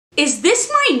Is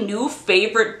this my new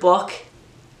favorite book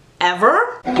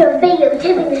ever?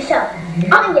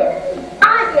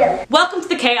 Welcome to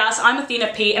the chaos. I'm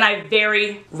Athena P, and I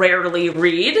very rarely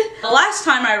read. The last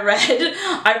time I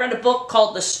read a book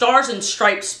called The Stars and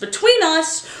Stripes Between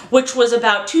Us, which was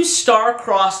about two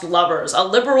star-crossed lovers, a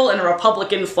liberal and a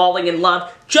Republican falling in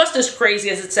love. Just as crazy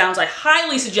as it sounds, I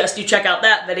highly suggest you check out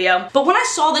that video. But when I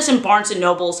saw this in Barnes &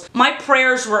 Noble's, my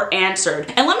prayers were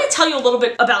answered. And let me tell you a little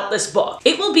bit about this book.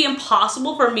 It will be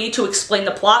impossible for me to explain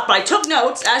the plot, but I took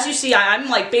notes. As you see, I'm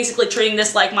like basically treating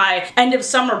this like my end of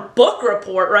summer book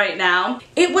report right now.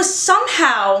 It was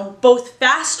somehow both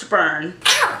fast burn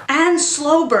and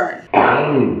slow burn.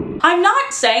 I'm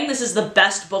not saying this is the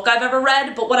best book I've ever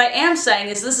read, but what I am saying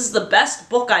is this is the best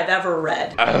book I've ever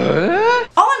read.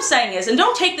 All I'm saying is, and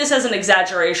don't take this as an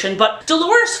exaggeration, but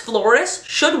Dolores Flores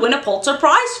should win a Pulitzer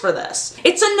Prize for this.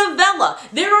 It's a novella.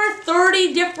 There are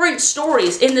 30 different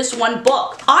stories in this one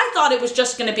book. I thought it was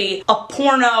just gonna be a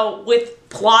porno with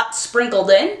plot sprinkled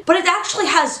in, but it actually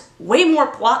has way more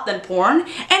plot than porn, and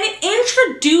it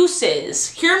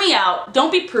introduces, hear me out,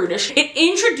 don't be prudish, it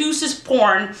introduces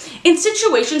porn in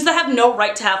situations that have no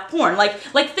right to have porn. Like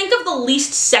think of the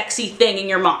least sexy thing in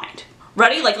your mind.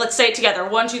 Ready? Like, let's say it together.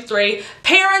 1, 2, 3.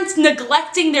 Parents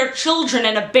neglecting their children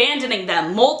and abandoning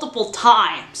them multiple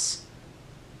times.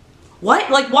 What?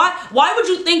 Like, why would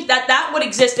you think that that would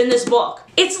exist in this book?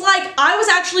 It's like, I was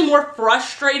actually more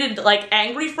frustrated, like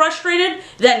angry frustrated,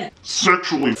 than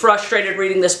sexually frustrated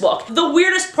reading this book. The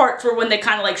weirdest parts were when they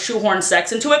kind of like shoehorn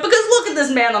sex into it, because look at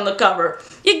this man on the cover.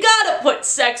 You gotta put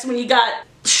sex when you got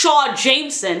Shaw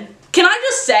Jameson. Can I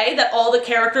just say that all the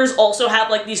characters also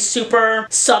have like these super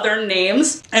southern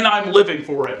names? And I'm living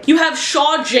for it. You have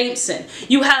Shaw Jameson.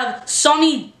 You have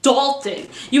Sonny Dalton.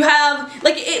 You have,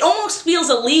 like, it almost feels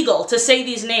illegal to say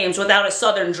these names without a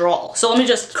southern drawl. So let me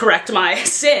just correct my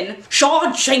sin.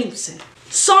 Shaw Jameson.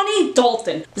 Sonny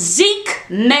Dalton. Zeke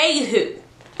Mayhew.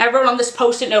 I wrote on this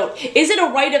post-it note, is it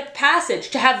a rite of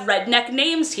passage to have redneck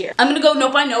names here? I'm gonna go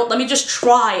note by note. Let me just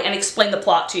try and explain the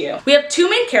plot to you. We have two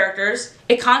main characters.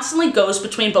 It constantly goes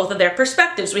between both of their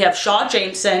perspectives. We have Shaw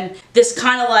Jameson, this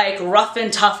kind of like rough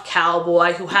and tough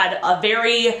cowboy who had a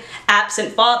very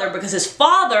absent father because his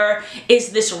father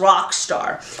is this rock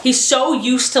star. He's so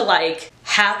used to like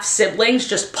half siblings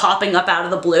just popping up out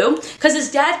of the blue because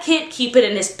his dad can't keep it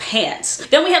in his pants.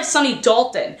 Then we have Sonny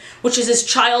Dalton, which is his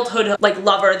childhood like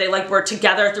lover. They like were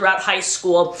together throughout high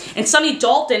school, and Sonny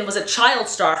Dalton was a child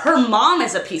star. Her mom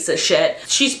is a piece of shit.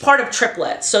 She's part of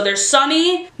triplets. So there's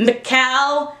Sonny,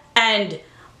 McCall, and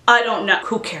I don't know.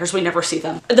 Who cares? We never see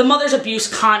them. The mother's abuse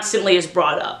constantly is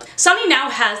brought up. Sonny now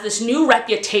has this new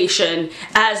reputation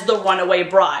as the runaway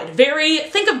bride.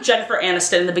 Think of Jennifer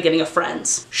Aniston in the beginning of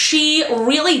Friends. She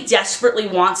really desperately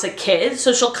wants a kid,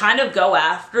 so she'll kind of go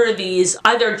after these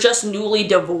either just newly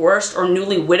divorced or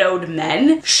newly widowed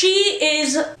men. She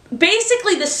is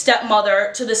basically the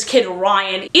stepmother to this kid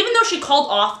Ryan, even though she called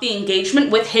off the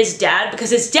engagement with his dad because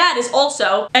his dad is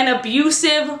also an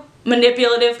abusive,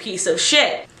 manipulative piece of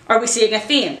shit. Are we seeing a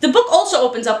theme? The book also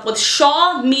opens up with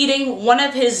Shaw meeting one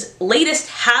of his latest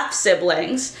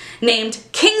half-siblings named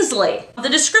Kingsley. The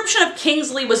description of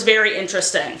Kingsley was very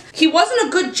interesting. He wasn't a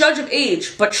good judge of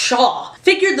age, but Shaw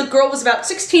figured the girl was about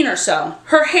 16 or so.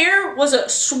 Her hair was a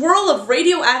swirl of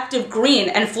radioactive green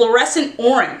and fluorescent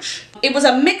orange. It was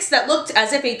a mix that looked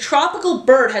as if a tropical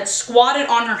bird had squatted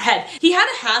on her head. He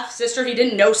had a half-sister he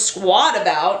didn't know squat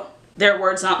about. Their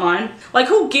words, not mine. Like,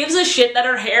 who gives a shit that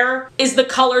her hair is the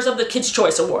colors of the Kids'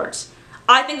 Choice Awards?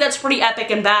 I think that's pretty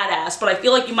epic and badass, but I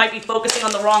feel like you might be focusing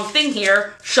on the wrong thing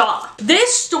here. Shaw.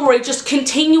 This story just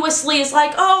continuously is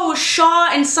like, oh, Shaw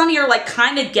and Sonny are like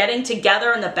kind of getting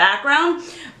together in the background,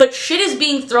 but shit is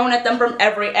being thrown at them from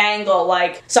every angle.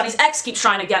 Like, Sonny's ex keeps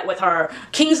trying to get with her.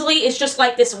 Kingsley is just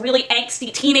like this really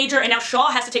angsty teenager, and now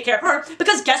Shaw has to take care of her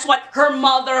because guess what? Her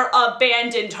mother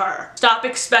abandoned her. Stop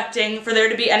expecting for there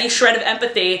to be any shred of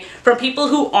empathy from people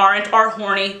who aren't our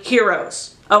horny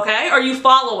heroes. Okay? Are you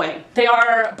following? They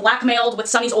are blackmailed with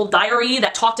Sonny's old diary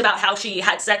that talked about how she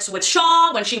had sex with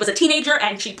Shaw when she was a teenager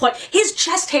and she put his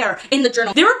chest hair in the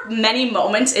journal. There were many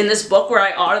moments in this book where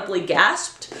I audibly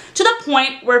gasped to the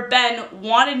point where Ben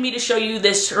wanted me to show you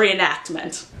this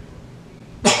reenactment.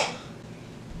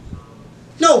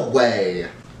 No way.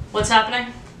 What's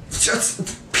happening?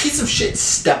 Just piece of shit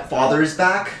stepfather is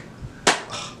back.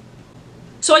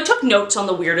 So I took notes on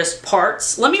the weirdest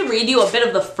parts. Let me read you a bit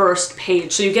of the first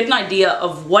page so you get an idea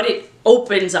of what it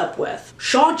opens up with,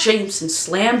 Shaw Jameson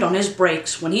slammed on his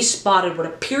brakes when he spotted what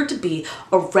appeared to be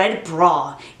a red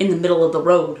bra in the middle of the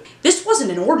road. This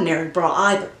wasn't an ordinary bra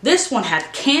either. This one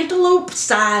had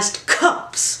cantaloupe-sized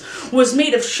cups, was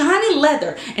made of shiny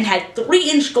leather, and had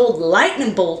 3-inch gold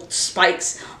lightning bolt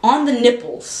spikes on the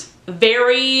nipples.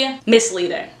 Very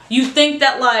misleading. You think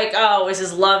that like, oh, is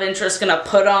his love interest gonna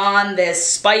put on this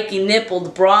spiky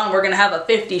nippled bra and we're gonna have a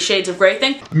 50 Shades of Grey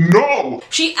thing? No!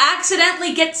 She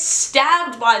accidentally gets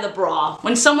stabbed by the bra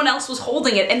when someone else was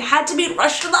holding it and had to be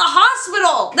rushed to the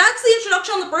hospital. That's the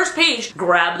introduction on the first page.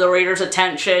 Grab the reader's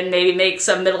attention, maybe make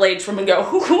some middle-aged woman go,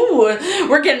 ooh,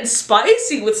 we're getting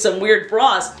spicy with some weird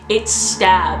bras. It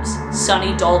stabs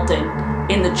Sunny Dalton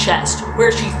in the chest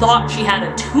where she thought she had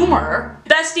a tumor.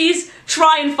 Besties,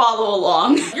 try and follow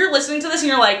along. You're listening to this and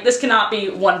you're like, this cannot be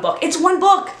one book. It's one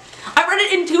book. I read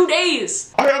it in 2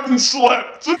 days. I haven't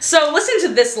slept. So listen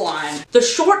to this line. The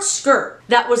short skirt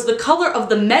that was the color of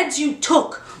the meds you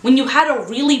took when you had a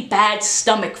really bad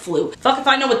stomach flu. Fuck if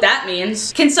I know what that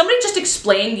means. Can somebody just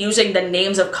explain using the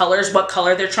names of colors what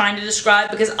color they're trying to describe?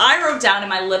 Because I wrote down in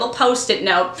my little post-it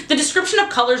note, the description of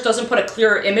colors doesn't put a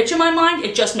clearer image in my mind,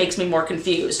 it just makes me more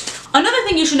confused. Another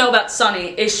thing you should know about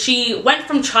Sunny is she went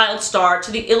from child star to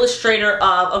the illustrator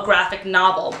of a graphic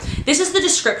novel. This is the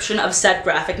description of said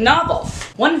graphic novel.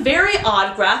 One very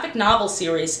odd graphic novel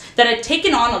series that had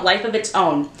taken on a life of its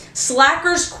own.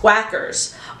 Slackers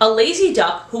Quackers. A lazy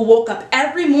duck who woke up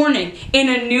every morning in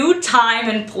a new time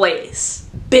and place.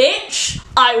 Bitch,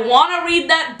 I wanna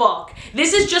read that book.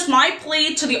 This is just my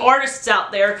plea to the artists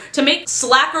out there to make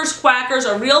Slackers Quackers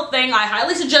a real thing. I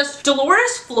highly suggest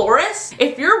Dolores Flores.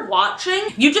 If you're watching,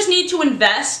 you just need to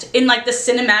invest in like the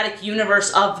cinematic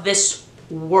universe of this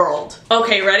world.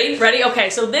 Okay, ready? Ready? Okay,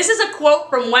 so this is a quote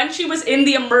from when she was in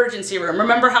the emergency room.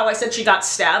 Remember how I said she got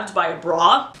stabbed by a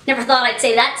bra? Never thought I'd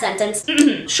say that sentence.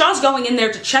 Shaw's going in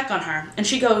there to check on her, and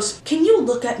she goes, "Can you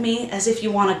look at me as if you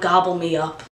want to gobble me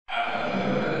up?"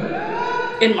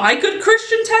 In my good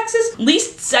Christian Texas,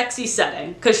 least sexy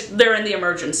setting, because they're in the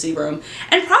emergency room,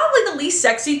 and probably the least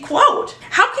sexy quote.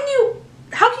 How can you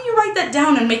write that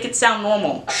down and make it sound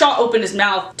normal? Shaw opened his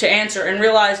mouth to answer and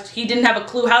realized he didn't have a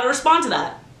clue how to respond to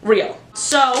that. Real.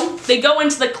 So, they go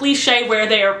into the cliche where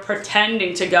they are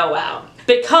pretending to go out.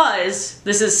 Because,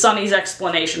 this is Sunny's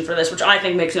explanation for this, which I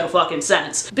think makes no fucking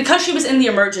sense. Because she was in the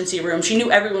emergency room, she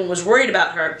knew everyone was worried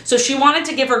about her, so she wanted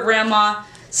to give her grandma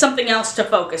something else to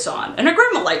focus on. And her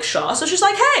grandma likes Shaw, so she's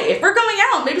like, hey, if we're going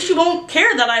out, maybe she won't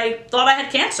care that I thought I had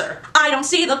cancer. I don't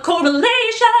see the correlation.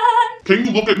 Can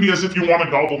you look at me as if you want to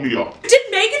gobble me up? Did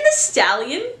Megan Thee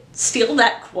Stallion steal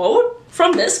that quote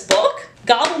from this book?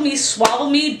 Gobble me, swallow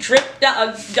me, drip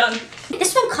down,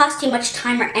 This won't cost you much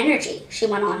time or energy, she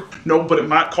went on. No, but it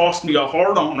might cost me a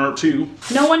hard-on or two.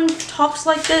 No one talks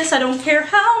like this. I don't care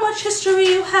how much history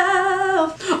you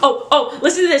have. Oh,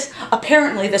 listen to this.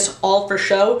 Apparently this all for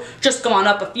show just gone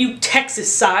up a few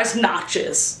Texas-sized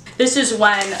notches. This is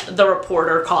when the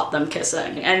reporter caught them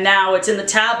kissing, and now it's in the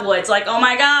tabloids like, oh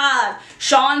my god,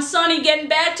 Shaw and Sunny getting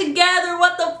back together,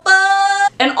 what the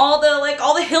fuck? And all the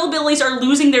hillbillies are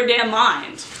losing their damn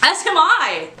mind. As am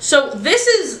I. So this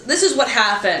is what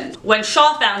happened when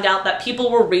Shaw found out that people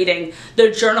were reading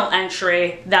the journal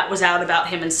entry that was out about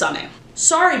him and Sunny.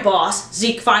 Sorry, boss,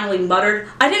 Zeke finally muttered.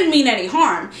 I didn't mean any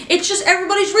harm. It's just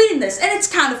everybody's reading this, and it's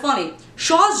kind of funny.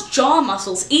 Shaw's jaw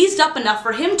muscles eased up enough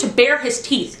for him to bare his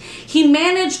teeth. He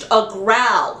managed a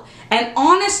growl. An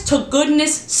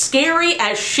honest-to-goodness, scary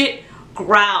as shit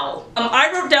growl.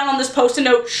 I wrote down on this post-it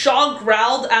note, Shaw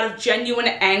growled out of genuine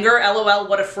anger, lol,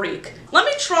 what a freak. Let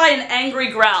me try an angry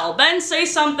growl. Ben, say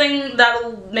something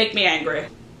that'll make me angry.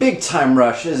 Big Time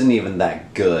Rush isn't even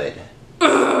that good.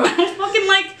 Fucking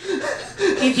like,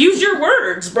 use your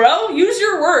words, bro. Use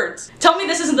your words. Tell me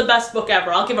this isn't the best book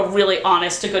ever. I'll give a really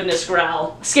honest-to-goodness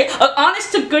growl.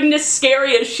 Honest-to-goodness,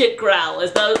 scary as shit growl.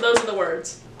 Those are the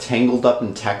words. Tangled Up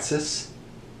in Texas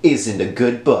isn't a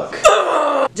good book.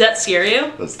 Does that scare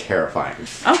you? That's terrifying.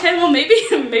 Okay, well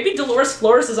maybe Dolores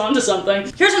Flores is onto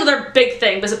something. Here's another big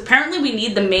thing, because apparently we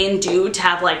need the main dude to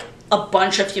have like a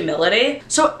bunch of humility.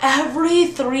 So every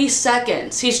 3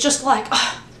 seconds, he's just like,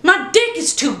 my dick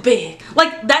is too big.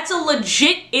 Like, that's a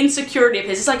legit insecurity of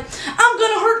his. It's like, I'm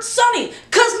gonna hurt Sunny,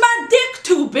 cause my dick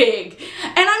too big.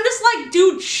 And I'm just like,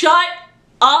 dude, shut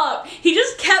up. He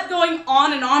just kept going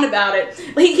on and on about it.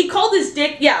 He called his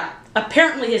dick, yeah,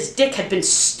 apparently his dick had been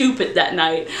stupid that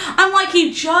night. I'm like,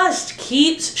 he just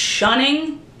keeps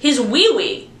shunning his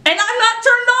wee-wee. And I'm not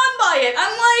turned on by it.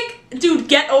 I'm like, dude,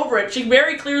 get over it. She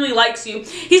very clearly likes you.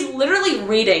 He's literally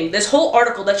reading this whole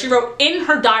article that she wrote in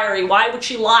her diary. Why would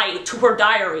she lie to her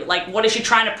diary? Like, what is she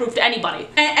trying to prove to anybody?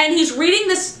 And he's reading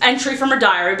this entry from her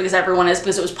diary, because everyone is,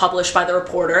 because it was published by the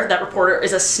reporter. That reporter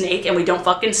is a snake and we don't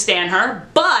fucking stand her.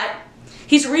 But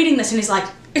he's reading this and he's like,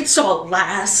 it's all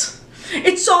lies.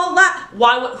 It's all lies.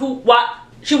 Why?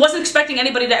 She wasn't expecting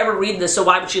anybody to ever read this, so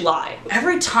why would she lie?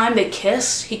 Every time they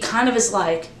kiss, he kind of is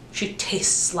like, she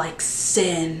tastes like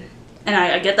sin. And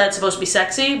I get that it's supposed to be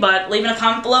sexy, but leave in a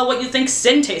comment below what you think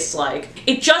sin tastes like.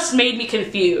 It just made me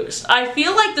confused. I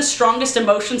feel like the strongest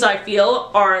emotions I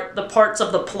feel are the parts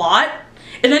of the plot,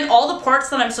 and then all the parts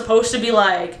that I'm supposed to be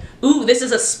like, ooh, this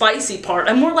is a spicy part.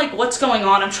 I'm more like, what's going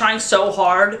on? I'm trying so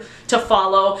hard to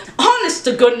follow. Honest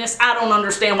to goodness, I don't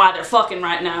understand why they're fucking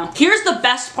right now. Here's the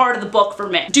best part of the book for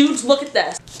me. Dudes, look at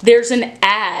this. There's an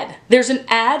ad. There's an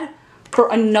ad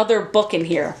for another book in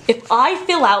here. If I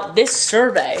fill out this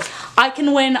survey, I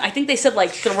can win, I think they said like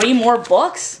 3 more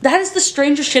books. That is the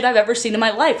strangest shit I've ever seen in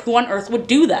my life. Who on earth would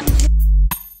do that?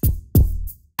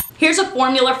 Here's a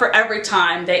formula for every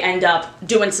time they end up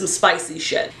doing some spicy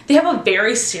shit. They have a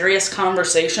very serious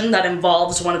conversation that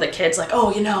involves one of the kids like,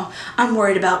 oh, you know, I'm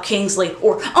worried about Kingsley,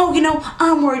 or, oh, you know,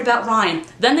 I'm worried about Ryan.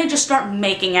 Then they just start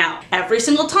making out. Every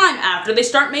single time after they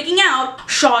start making out,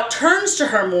 Shaw turns to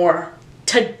her more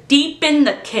to deepen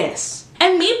the kiss.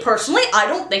 And me personally, I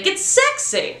don't think it's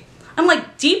sexy. I'm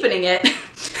like, deepening it.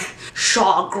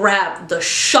 Shaw grabbed the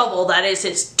shovel that is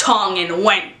his tongue and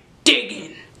went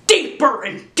digging. Deeper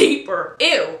and deeper.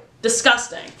 Ew.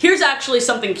 Disgusting. Here's actually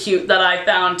something cute that I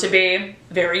found to be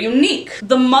very unique.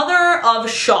 The mother of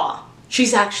Shaw.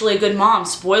 She's actually a good mom,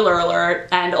 spoiler alert,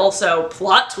 and also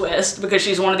plot twist because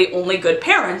she's one of the only good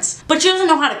parents, but she doesn't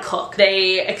know how to cook.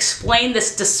 They explain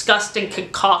this disgusting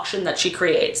concoction that she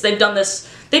creates. They've done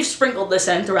this, they've sprinkled this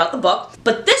in throughout the book,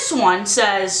 but this one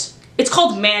says, it's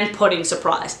called man pudding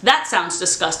surprise. That sounds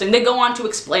disgusting. They go on to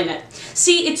explain it.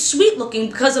 See, it's sweet looking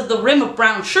because of the rim of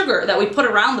brown sugar that we put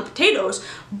around the potatoes,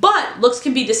 but looks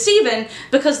can be deceiving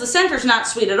because the center's not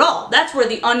sweet at all. That's where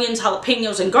the onions,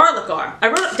 jalapenos, and garlic are. I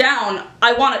wrote it down,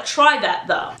 I want to try that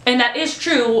though. And that is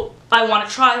true, I want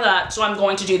to try that, so I'm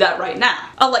going to do that right now.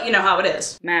 I'll let you know how it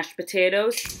is. Mashed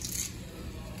potatoes.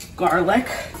 Garlic,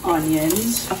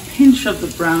 onions, a pinch of the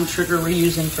brown sugar we're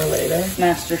using for later,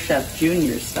 MasterChef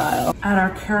Junior style. Add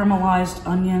our caramelized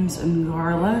onions and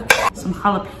garlic, some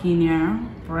jalapeno,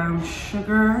 brown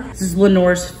sugar. This is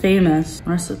Lenore's famous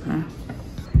recipe.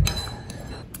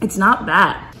 It's not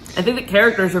bad. I think the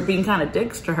characters are being kind of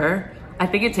dicks to her. I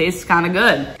think it tastes kind of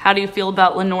good. How do you feel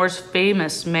about Lenore's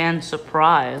famous man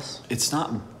surprise? It's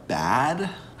not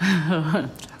bad.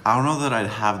 I don't know that I'd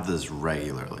have this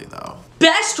regularly though.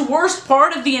 Best worst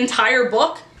part of the entire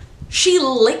book, she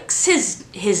licks his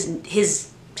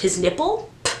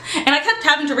nipple, and I kept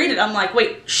having to read it. I'm like,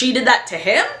 wait, she did that to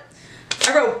him?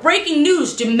 I wrote, breaking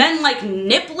news, do men like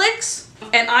nip licks?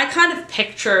 And I kind of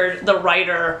pictured the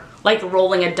writer like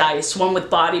rolling a dice, one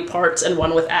with body parts and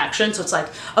one with action. So it's like,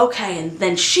 okay, and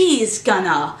then she's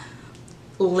gonna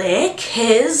lick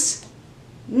his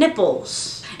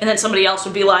nipples. And then somebody else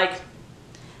would be like,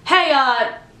 hey,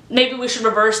 maybe we should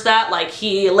reverse that, like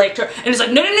he licked her. And it's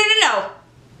like, no, no, no, no, no.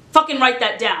 Fucking write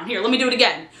that down. Here, let me do it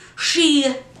again.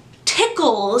 She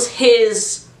tickles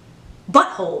his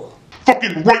butthole.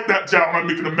 Fucking write that down, I'm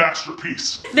making a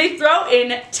masterpiece. They throw in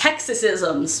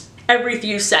Texasisms every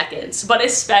few seconds, but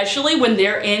especially when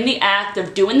they're in the act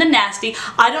of doing the nasty,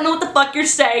 I don't know what the fuck you're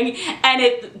saying, and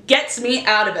it gets me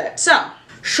out of it. So,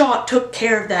 Shaw took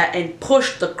care of that and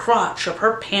pushed the crotch of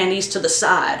her panties to the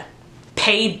side.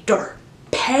 Pay dirt.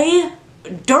 Pay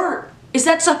dirt. Is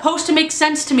that supposed to make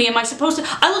sense to me? Am I supposed to?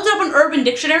 I looked it up in Urban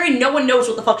Dictionary, no one knows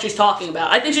what the fuck she's talking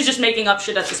about. I think she's just making up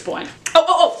shit at this point.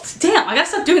 Oh, damn, I gotta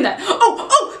stop doing that.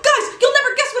 Oh, guys, you'll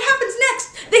never guess what happens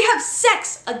next. They have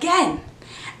sex again.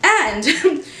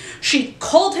 And she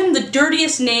called him the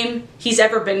dirtiest name he's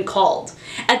ever been called.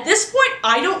 At this point,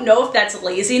 I don't know if that's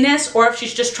laziness or if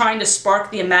she's just trying to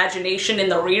spark the imagination in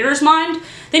the reader's mind.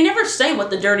 They never say what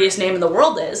the dirtiest name in the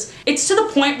world is. It's to the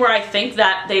point where I think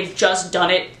that they've just done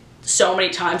it so many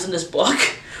times in this book,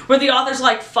 where the author's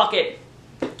like, fuck it.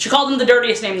 She called him the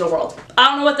dirtiest name in the world. I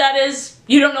don't know what that is.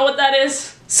 You don't know what that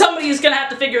is. Somebody is gonna have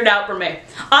to figure it out for me.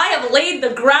 I have laid the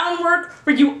groundwork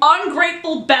for you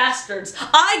ungrateful bastards.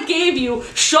 I gave you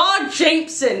Shaw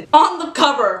Jameson on the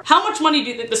cover. How much money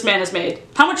do you think this man has made?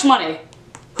 How much money?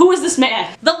 Who is this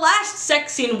man? The last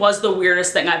sex scene was the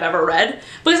weirdest thing I've ever read,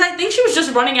 because I think she was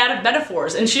just running out of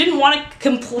metaphors and she didn't want to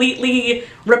completely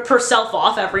rip herself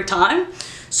off every time.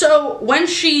 So when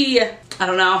she, I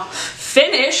don't know,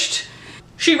 finished,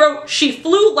 She wrote, "She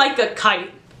flew like a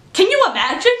kite." Can you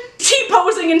imagine?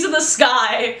 T-posing into the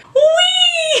sky.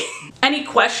 Whee! Any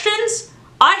questions?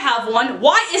 I have one.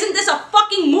 Why isn't this a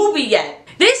fucking movie yet?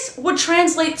 This would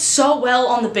translate so well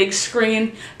on the big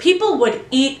screen. People would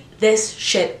eat this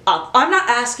shit up. I'm not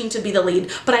asking to be the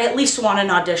lead, but I at least want an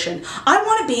audition. I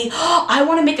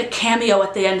want to make a cameo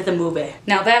at the end of the movie.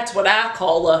 Now that's what I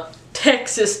call a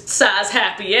Texas-size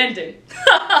happy ending.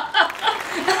 Am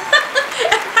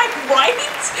I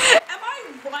right? Am I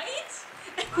right?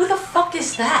 Who the fuck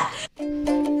is that?